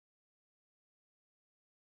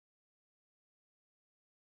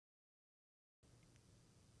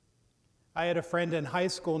I had a friend in high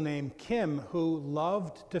school named Kim who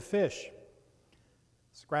loved to fish.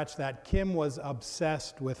 Scratch that, Kim was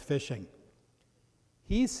obsessed with fishing.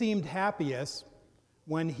 He seemed happiest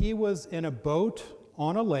when he was in a boat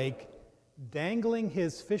on a lake, dangling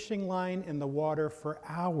his fishing line in the water for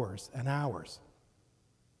hours and hours.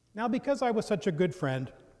 Now, because I was such a good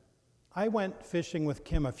friend, I went fishing with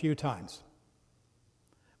Kim a few times,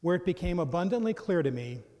 where it became abundantly clear to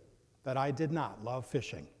me that I did not love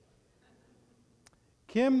fishing.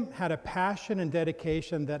 Kim had a passion and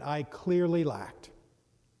dedication that I clearly lacked.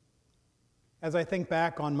 As I think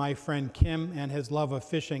back on my friend Kim and his love of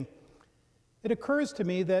fishing, it occurs to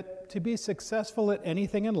me that to be successful at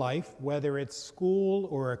anything in life, whether it's school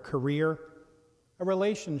or a career, a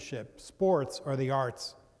relationship, sports, or the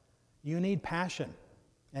arts, you need passion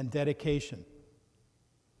and dedication.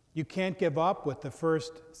 You can't give up with the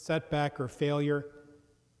first setback or failure.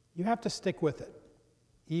 You have to stick with it,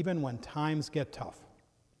 even when times get tough.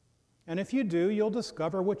 And if you do, you'll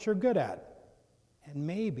discover what you're good at, and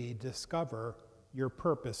maybe discover your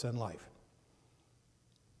purpose in life.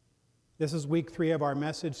 This is week 3 of our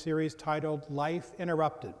message series titled Life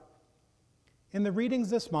Interrupted. In the readings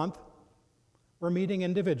this month, we're meeting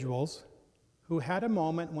individuals who had a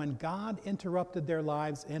moment when God interrupted their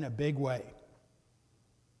lives in a big way.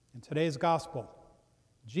 In today's gospel,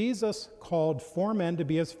 Jesus called 4 men to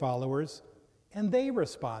be his followers, and they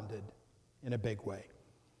responded in a big way.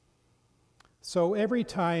 So every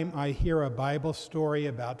time I hear a Bible story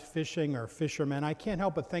about fishing or fishermen, I can't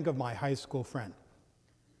help but think of my high school friend.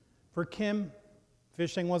 For Kim,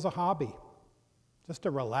 fishing was a hobby, just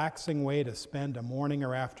a relaxing way to spend a morning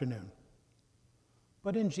or afternoon.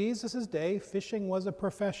 But in Jesus' day, fishing was a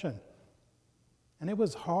profession, and it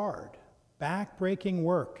was hard, back-breaking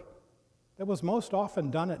work that was most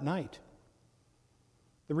often done at night.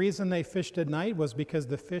 The reason they fished at night was because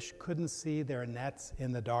the fish couldn't see their nets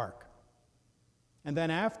in the dark. And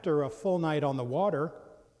then after a full night on the water,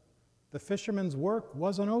 the fishermen's work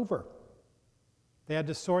wasn't over. They had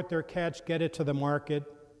to sort their catch, get it to the market,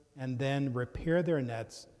 and then repair their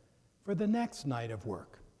nets for the next night of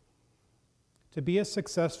work. To be a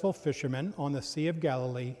successful fisherman on the Sea of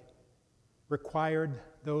Galilee required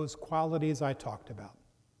those qualities I talked about: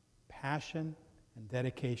 passion and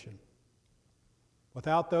dedication.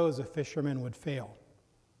 Without those, a fisherman would fail.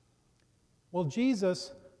 Well,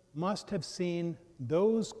 Jesus must have seen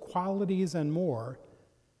those qualities and more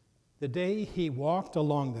the day he walked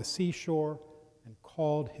along the seashore and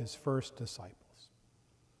called his first disciples.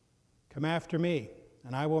 "Come after me,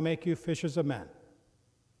 and I will make you fishers of men."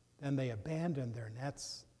 Then they abandoned their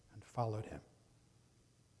nets and followed him.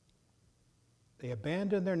 They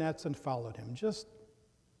abandoned their nets and followed him. Just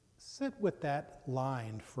sit with that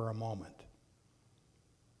line for a moment.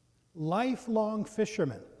 Lifelong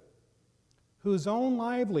fishermen whose own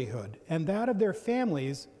livelihood and that of their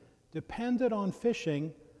families depended on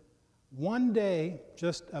fishing, one day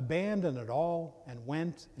just abandoned it all and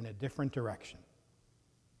went in a different direction.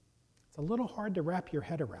 It's a little hard to wrap your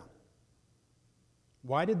head around.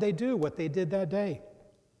 Why did they do what they did that day?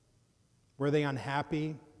 Were they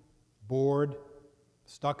unhappy, bored,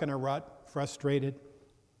 stuck in a rut, frustrated?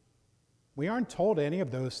 We aren't told any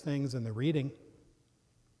of those things in the reading.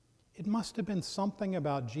 It must have been something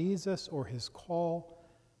about Jesus or his call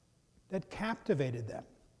that captivated them,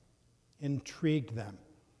 intrigued them.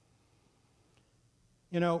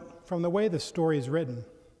 You know, from the way the story is written,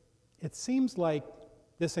 it seems like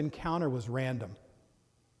this encounter was random.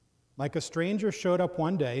 Like a stranger showed up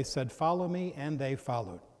one day, said, "Follow me," and they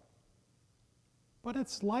followed. But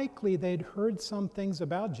it's likely they'd heard some things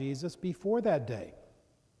about Jesus before that day.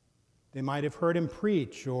 They might have heard him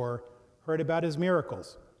preach or heard about his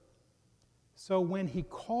miracles. So when he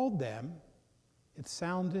called them, it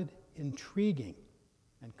sounded intriguing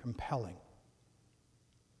and compelling.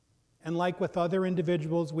 And like with other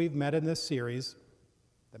individuals we've met in this series,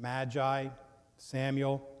 the Magi,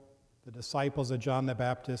 Samuel, the disciples of John the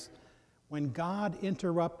Baptist, when God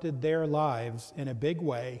interrupted their lives in a big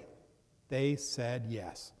way, they said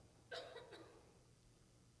yes.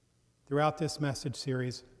 Throughout this message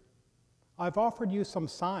series, I've offered you some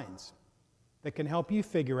signs that can help you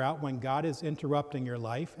figure out when God is interrupting your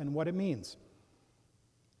life and what it means.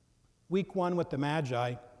 Week 1 with the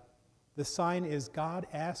Magi, the sign is God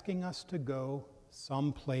asking us to go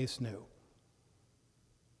someplace new.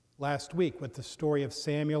 Last week with the story of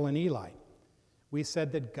Samuel and Eli, we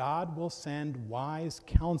said that God will send wise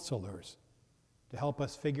counselors to help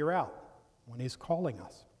us figure out when he's calling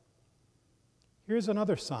us. Here's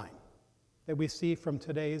another sign that we see from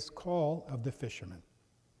today's call of the fishermen: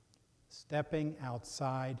 stepping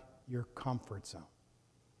outside your comfort zone.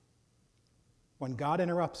 When God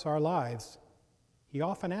interrupts our lives, he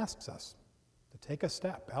often asks us to take a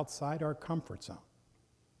step outside our comfort zone,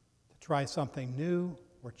 to try something new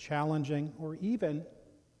or challenging or even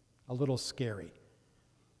a little scary.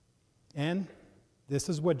 And this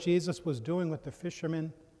is what Jesus was doing with the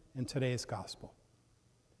fishermen in today's gospel,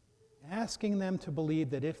 asking them to believe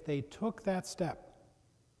that if they took that step,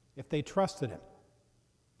 if they trusted him,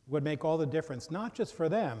 it would make all the difference, not just for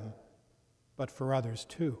them, but for others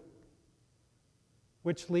too.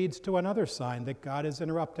 Which leads to another sign that God is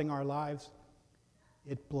interrupting our lives.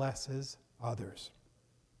 It blesses others.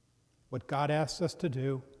 What God asks us to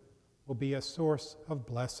do will be a source of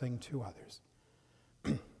blessing to others.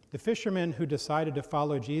 The fishermen who decided to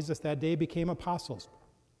follow Jesus that day became apostles.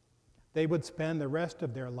 They would spend the rest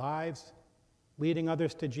of their lives leading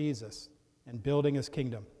others to Jesus and building his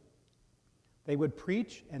kingdom. They would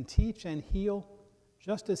preach and teach and heal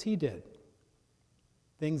just as he did.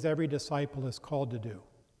 Things every disciple is called to do,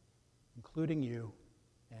 including you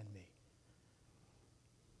and me.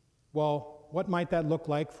 Well, what might that look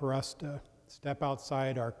like for us to step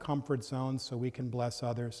outside our comfort zone so we can bless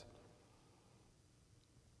others?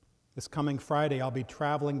 This coming Friday, I'll be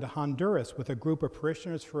traveling to Honduras with a group of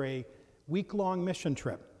parishioners for a week-long mission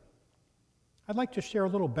trip. I'd like to share a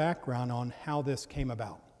little background on how this came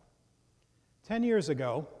about. 10 years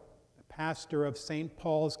ago, pastor of St.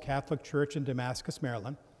 Paul's Catholic Church in Damascus,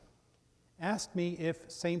 Maryland, asked me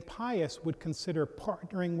if St. Pius would consider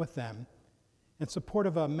partnering with them in support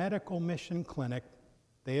of a medical mission clinic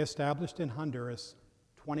they established in Honduras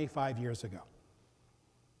 25 years ago.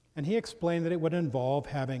 And he explained that it would involve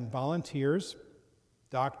having volunteers,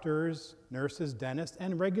 doctors, nurses, dentists,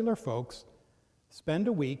 and regular folks spend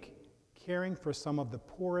a week caring for some of the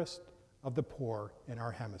poorest of the poor in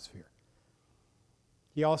our hemisphere.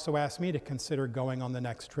 He also asked me to consider going on the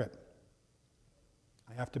next trip.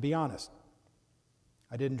 I have to be honest.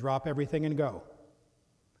 I didn't drop everything and go.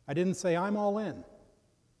 I didn't say I'm all in.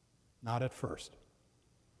 Not at first.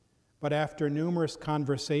 But after numerous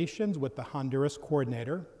conversations with the Honduras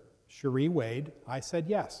coordinator, Cherie Wade, I said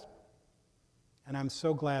yes. And I'm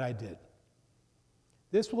so glad I did.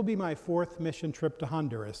 This will be my 4th mission trip to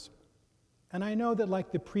Honduras, and I know that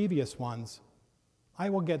like the previous ones, I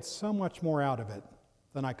will get so much more out of it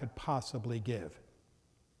than I could possibly give.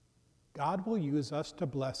 God will use us to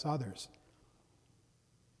bless others.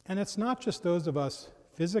 And it's not just those of us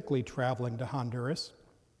physically traveling to Honduras.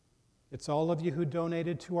 It's all of you who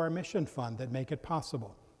donated to our mission fund that make it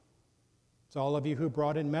possible. It's all of you who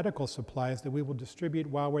brought in medical supplies that we will distribute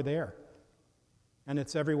while we're there. And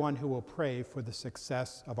it's everyone who will pray for the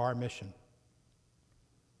success of our mission.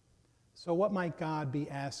 So what might God be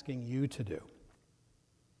asking you to do?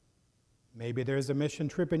 Maybe there's a mission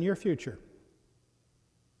trip in your future.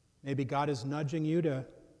 Maybe God is nudging you to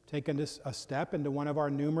take a step into one of our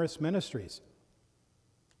numerous ministries.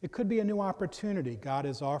 It could be a new opportunity God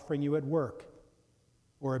is offering you at work,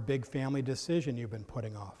 or a big family decision you've been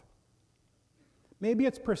putting off. Maybe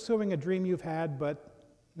it's pursuing a dream you've had but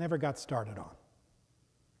never got started on,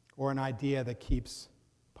 or an idea that keeps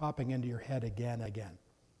popping into your head again and again.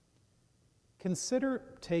 Consider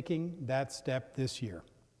taking that step this year,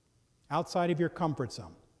 outside of your comfort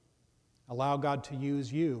zone. Allow God to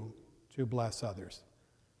use you to bless others.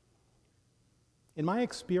 In my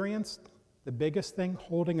experience, the biggest thing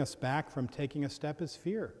holding us back from taking a step is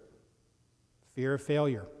fear. Fear of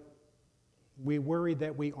failure. We worry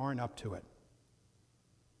that we aren't up to it.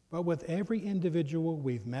 But with every individual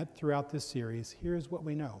we've met throughout this series, here's what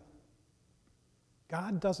we know.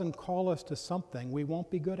 God doesn't call us to something we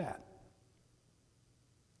won't be good at.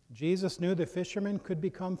 Jesus knew the fishermen could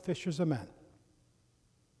become fishers of men.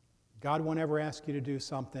 God won't ever ask you to do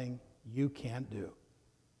something you can't do.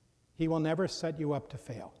 He will never set you up to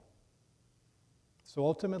fail. So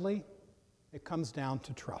ultimately, it comes down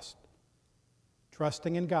to trust.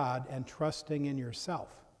 Trusting in God and trusting in yourself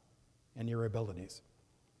and your abilities.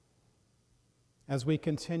 As we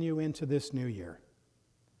continue into this new year,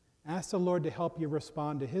 ask the Lord to help you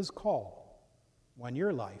respond to his call when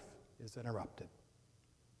your life is interrupted.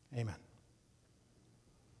 Amen.